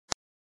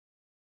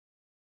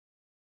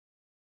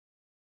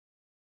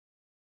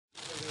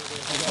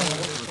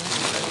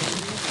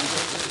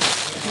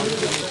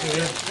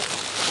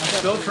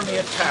Build for me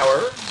a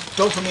tower.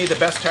 Build for me the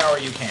best tower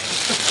you can.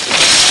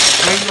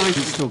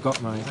 You've still got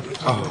mine.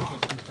 Oh,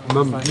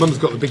 Mum's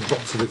got the big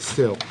box of it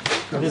still.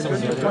 Not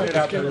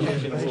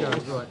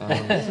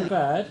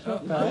bad,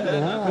 not bad.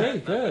 Yeah. Very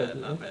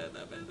good.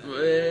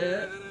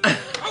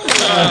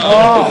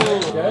 Oh,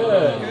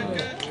 good.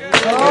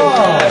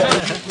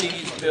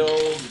 Please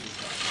build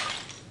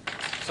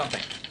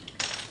something.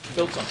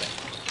 Build something.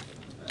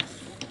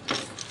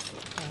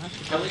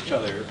 Tell each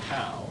other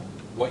how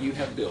what you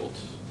have built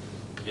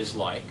is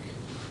like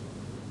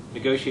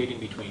negotiating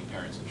between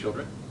parents and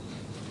children,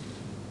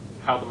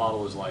 how the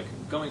model is like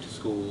going to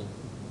school,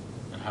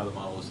 and how the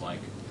model is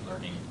like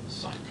learning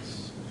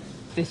science.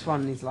 This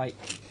one is like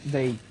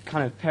the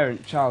kind of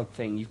parent-child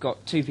thing. You've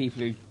got two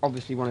people who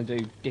obviously want to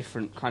do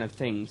different kind of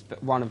things,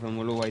 but one of them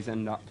will always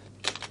end up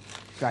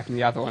dragging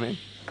the other one in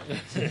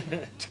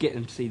to get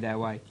them to see their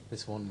way.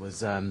 This one was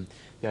the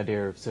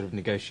idea of sort of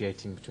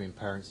negotiating between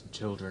parents and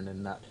children,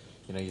 and that,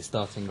 you know, you're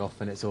starting off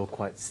and it's all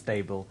quite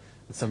stable,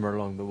 and somewhere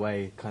along the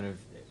way kind of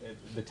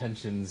the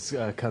tensions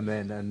come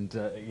in, and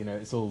you know,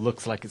 it all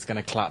looks like it's going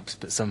to collapse,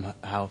 but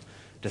somehow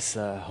just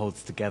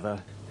holds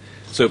together.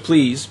 So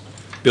please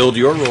build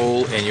your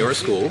role in your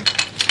school,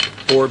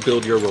 or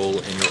build your role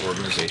in your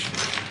organization.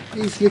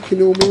 He's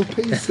licking all my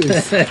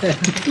pieces.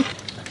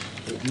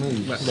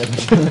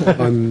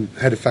 I'm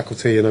head of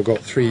faculty, and I've got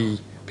 3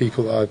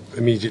 people that are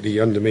immediately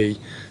under me,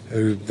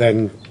 who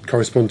then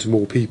correspond to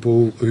more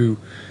people who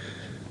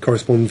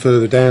correspond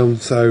further down.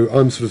 So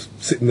I'm sort of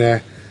sitting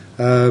there.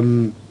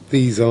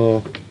 These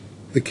are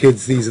the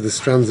kids, these are the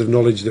strands of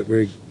knowledge that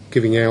we're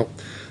giving out,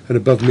 and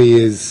above me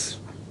is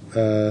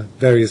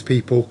various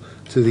people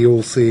to the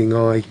all-seeing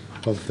eye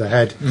of the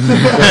head.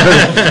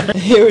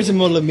 Here is a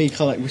model of me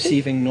kind of like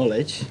receiving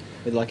knowledge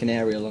with like an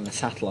aerial and a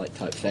satellite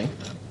type thing.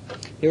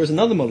 Here is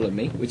another model of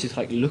me, which is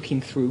like looking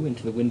through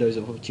into the windows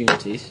of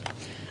opportunities.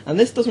 And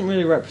this doesn't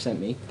really represent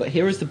me, but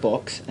here is the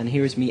box, and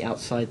here is me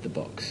outside the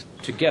box.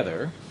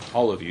 Together,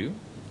 all of you,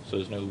 so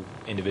there's no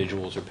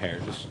individuals or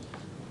pairs, just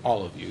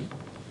all of you,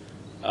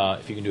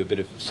 if you can do a bit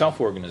of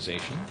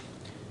self-organization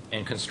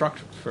and construct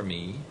for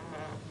me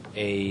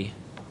a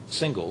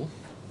single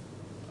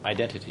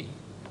identity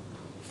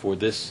for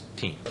this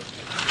team. Does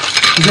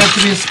it have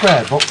to be a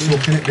square box, or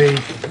can it be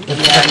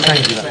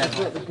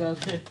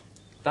rectangular?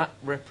 That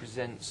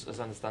represents, as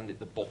I understand it,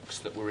 the box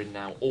that we're in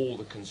now, all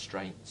the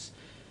constraints.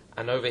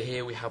 And over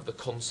here we have the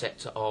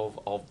concept of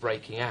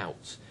breaking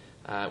out.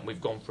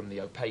 We've gone from the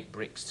opaque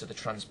bricks to the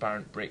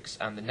transparent bricks,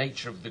 and the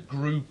nature of the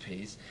group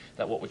is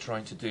that what we're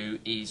trying to do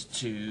is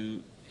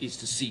to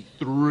see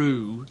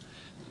through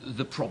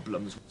the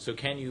problems. So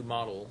can you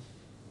model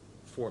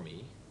for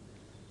me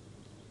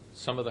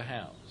some of the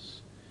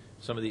hows,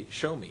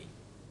 show me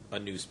a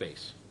new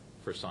space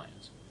for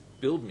science,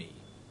 build me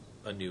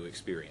a new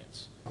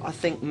experience? I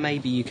think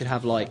maybe you could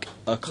have like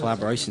a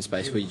collaboration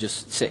space where you're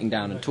just sitting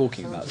down and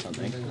talking about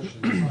something.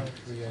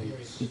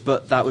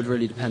 But that would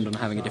really depend on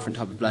having a different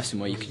type of lesson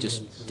where you could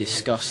just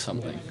discuss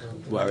something,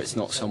 where it's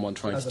not someone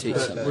trying to teach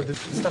something. The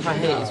stuff I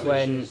hate is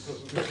when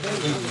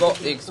you've got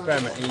the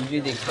experiment and you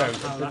do the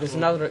experiment, but there's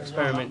another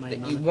experiment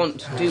that you want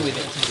to do with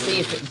it to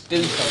see if it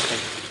will do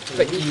something,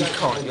 but you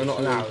can't, you're not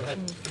allowed.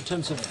 In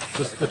terms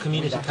of the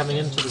community coming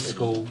into the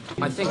school,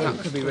 I think that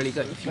could be really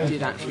good if you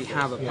did actually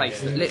have a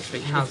place that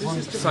literally has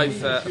a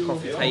sofa, a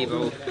coffee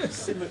table,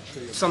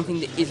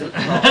 something that isn't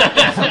art,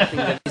 something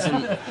that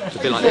isn't a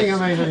bit like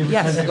this.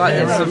 Yes, like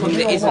this, something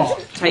that isn't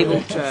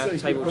table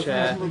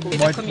chair.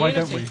 why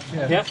don't we?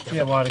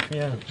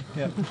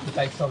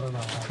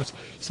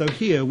 So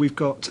here we've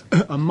got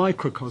a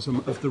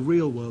microcosm of the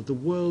real world, the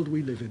world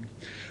we live in.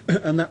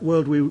 And that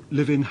world we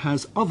live in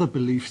has other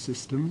belief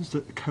systems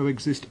that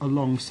coexist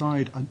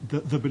alongside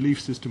the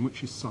belief system,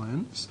 which is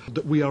science,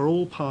 that we are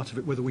all part of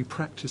it, whether we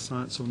practice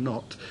science or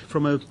not.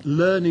 From a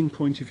learning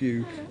point of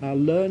view, our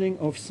learning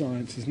of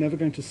science is never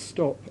going to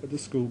stop at the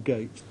school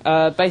gate.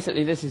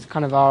 Basically, this is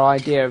kind of our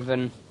idea of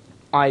an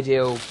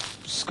ideal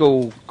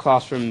school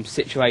classroom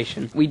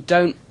situation. We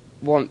don't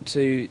want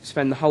to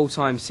spend the whole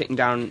time sitting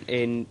down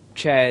in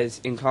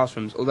chairs in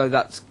classrooms, although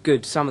that's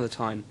good some of the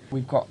time.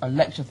 We've got a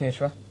lecture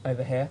theatre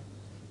over here.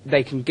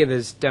 They can give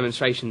us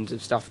demonstrations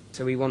of stuff,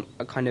 so we want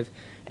a kind of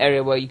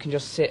area where you can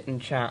just sit and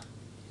chat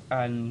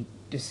and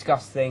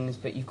discuss things,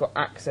 but you've got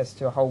access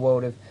to a whole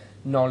world of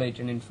knowledge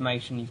and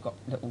information. You've got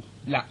little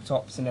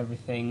laptops and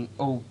everything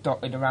all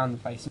dotted around the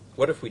place.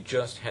 What if we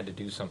just had to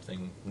do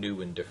something new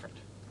and different?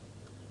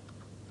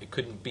 It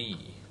couldn't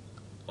be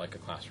like a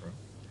classroom.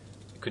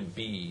 It couldn't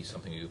be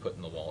something you put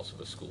in the walls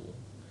of a school.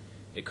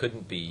 It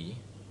couldn't be,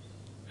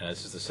 and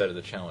this is the set of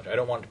the challenge, I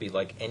don't want it to be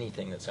like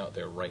anything that's out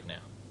there right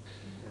now.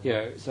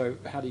 Yeah, so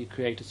how do you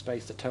create a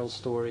space that tells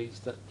stories,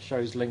 that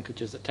shows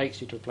linkages, that takes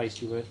you to a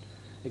place you weren't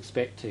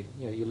expecting?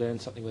 You know, you learn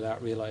something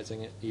without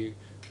realising it, you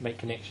make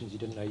connections you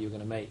didn't know you were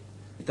going to make.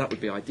 That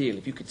would be ideal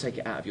if you could take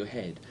it out of your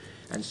head,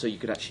 and so you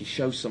could actually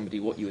show somebody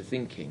what you were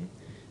thinking,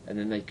 and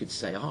then they could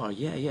say, oh,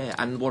 yeah,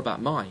 and what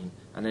about mine?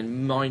 And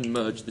then mine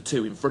merge the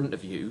two in front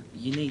of you.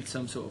 You need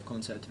some sort of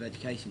concept of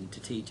education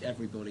to teach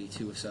everybody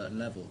to a certain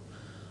level.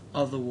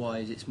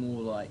 Otherwise, it's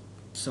more like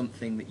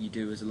something that you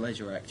do as a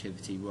leisure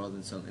activity rather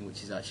than something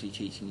which is actually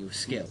teaching you a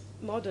skill.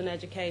 Modern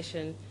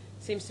education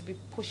seems to be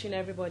pushing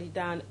everybody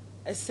down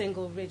a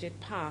single rigid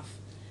path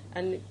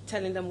and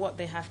telling them what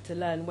they have to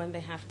learn, when they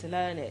have to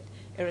learn it,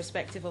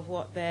 irrespective of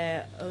what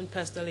their own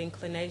personal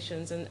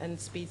inclinations and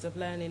speeds of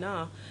learning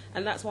are.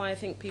 And that's why I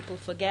think people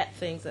forget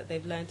things that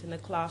they've learned in the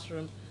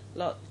classroom a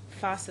lot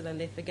faster than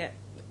they forget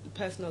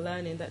personal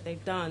learning that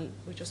they've done,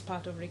 which was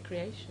part of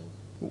recreation.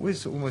 What we're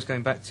sort of almost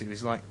going back to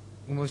is like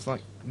almost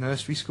like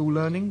nursery school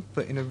learning,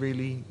 but in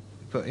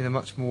a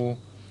much more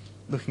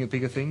looking at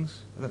bigger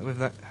things. I don't know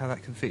whether how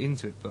that can fit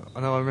into it, but I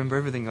know I remember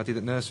everything I did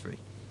at nursery.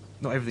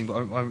 Not everything, but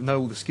I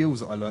know all the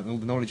skills that I learnt and all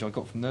the knowledge I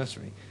got from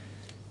nursery.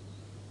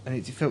 And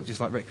it felt just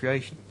like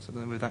recreation. So I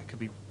don't know whether that could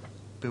be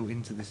built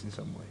into this in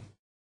some way.